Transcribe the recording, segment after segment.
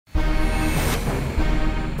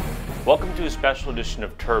Welcome to a special edition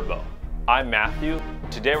of Turbo. I'm Matthew.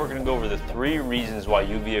 Today we're going to go over the 3 reasons why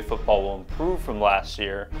UVA football will improve from last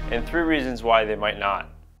year and 3 reasons why they might not.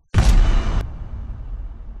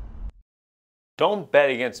 Don't bet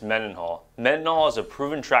against Mendenhall. Mendenhall has a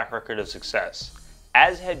proven track record of success.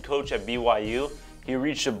 As head coach at BYU, he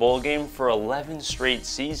reached a bowl game for 11 straight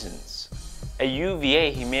seasons. At UVA,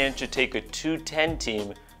 he managed to take a 2-10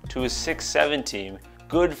 team to a 6-7 team,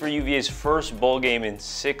 good for UVA's first bowl game in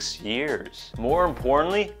 6 years. More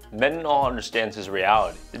importantly, Mendenhall understands his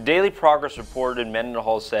reality. The Daily Progress reported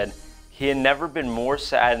Mendenhall said he had never been more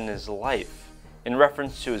sad in his life, in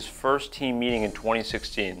reference to his first team meeting in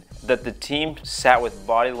 2016, that the team sat with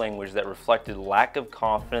body language that reflected lack of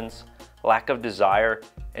confidence, lack of desire,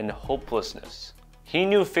 and hopelessness. He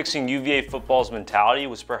knew fixing UVA football's mentality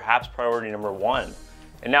was perhaps priority number 1.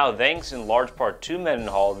 And now, thanks in large part to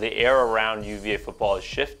Mendenhall, the air around UVA football has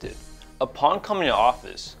shifted. Upon coming to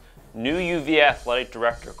office, new UVA athletic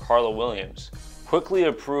director Carla Williams quickly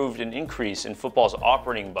approved an increase in football's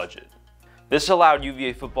operating budget. This allowed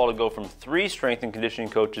UVA football to go from 3 strength and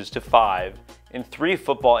conditioning coaches to 5 and 3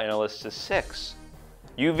 football analysts to 6.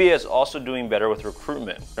 UVA is also doing better with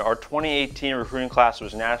recruitment. Our 2018 recruiting class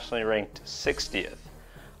was nationally ranked 60th,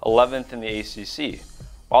 11th in the ACC,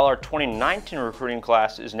 while our 2019 recruiting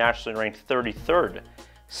class is nationally ranked 33rd,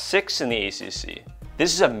 6th in the ACC.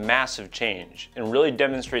 This is a massive change and really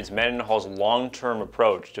demonstrates Mendenhall's long-term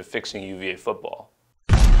approach to fixing UVA football.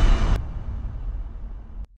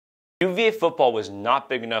 UVA football was not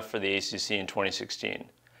big enough for the ACC in 2016.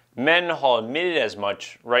 Mendenhall admitted as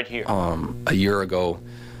much right here. A year ago,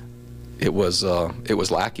 it was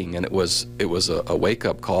lacking, and it was a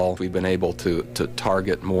wake-up call. We've been able to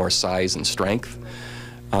target more size and strength,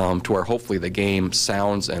 to where hopefully the game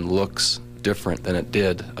sounds and looks different than it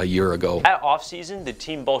did a year ago. At offseason, the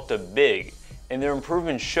team bulked up big, and their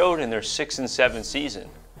improvement showed in their 6-7 season.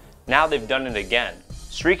 Now they've done it again.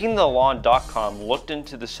 StreakingTheLawn.com looked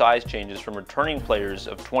into the size changes from returning players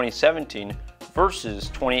of 2017 versus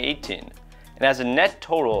 2018. And as a net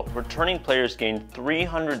total, returning players gained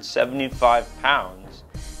 375 pounds,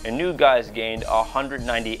 and new guys gained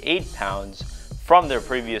 198 pounds from their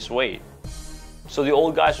previous weight. So the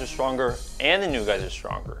old guys are stronger and the new guys are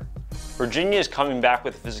stronger. Virginia is coming back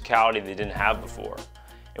with physicality they didn't have before.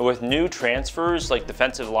 And with new transfers like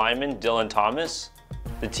defensive lineman Dylan Thomas,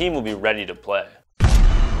 the team will be ready to play.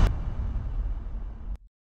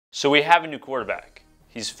 So we have a new quarterback.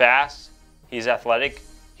 He's fast, he's athletic,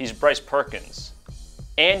 he's Bryce Perkins,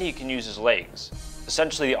 and he can use his legs,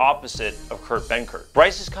 essentially the opposite of Kurt Benkert.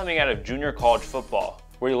 Bryce is coming out of junior college football,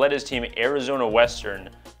 where he led his team Arizona Western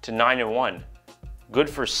to 9-1, good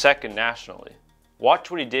for 2nd nationally.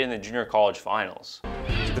 Watch what he did in the junior college finals.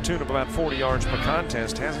 To the tune of about 40 yards per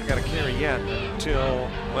contest, hasn't got a carry yet until,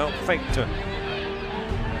 well, fake to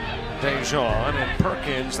Dejon, and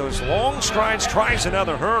Perkins, those long strides, tries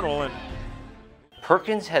another hurdle. And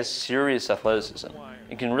Perkins has serious athleticism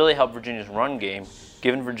and can really help Virginia's run game,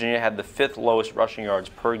 given Virginia had the 5th lowest rushing yards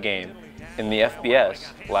per game in the FBS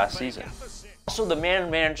last season. Also, the man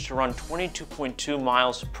managed to run 22.2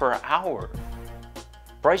 miles per hour.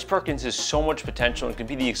 Bryce Perkins has so much potential and can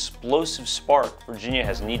be the explosive spark Virginia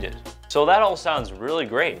has needed. So that all sounds really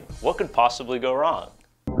great. What could possibly go wrong?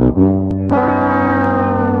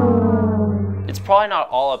 It's probably not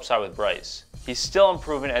all upside with Bryce. He's still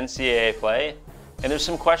improving NCAA play, and there's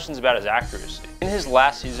some questions about his accuracy. In his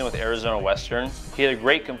last season with Arizona Western, he had a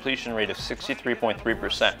great completion rate of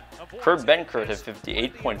 63.3%. Kurt Benkert had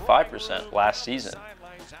 58.5% last season.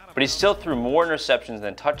 But he still threw more interceptions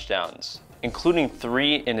than touchdowns, including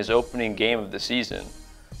 3 in his opening game of the season.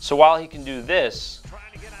 So while he can do this,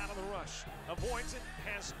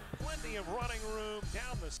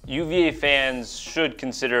 UVA fans should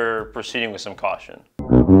consider proceeding with some caution.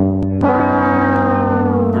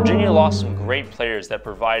 Virginia lost some great players that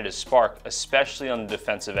provided a spark, especially on the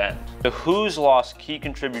defensive end. The Hoos lost key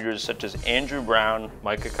contributors such as Andrew Brown,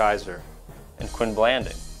 Micah Kaiser, and Quinn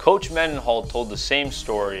Blanding. Coach Mendenhall told the same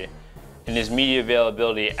story in his media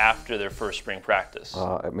availability after their first spring practice.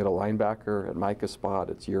 At middle linebacker, at Micah's spot,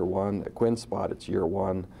 it's year 1. At Quinn's spot, it's year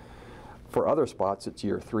 1. For other spots, it's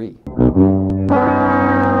year 3.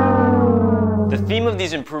 The theme of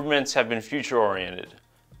these improvements have been future-oriented.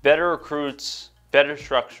 Better recruits, better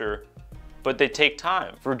structure, but they take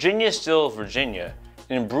time. Virginia is still Virginia,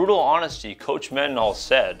 and in brutal honesty, Coach Mendenhall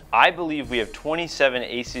said, "I believe we have 27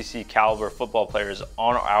 ACC caliber football players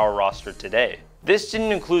on our roster today." This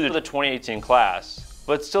didn't include the 2018 class,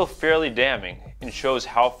 but still fairly damning and shows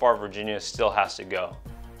how far Virginia still has to go.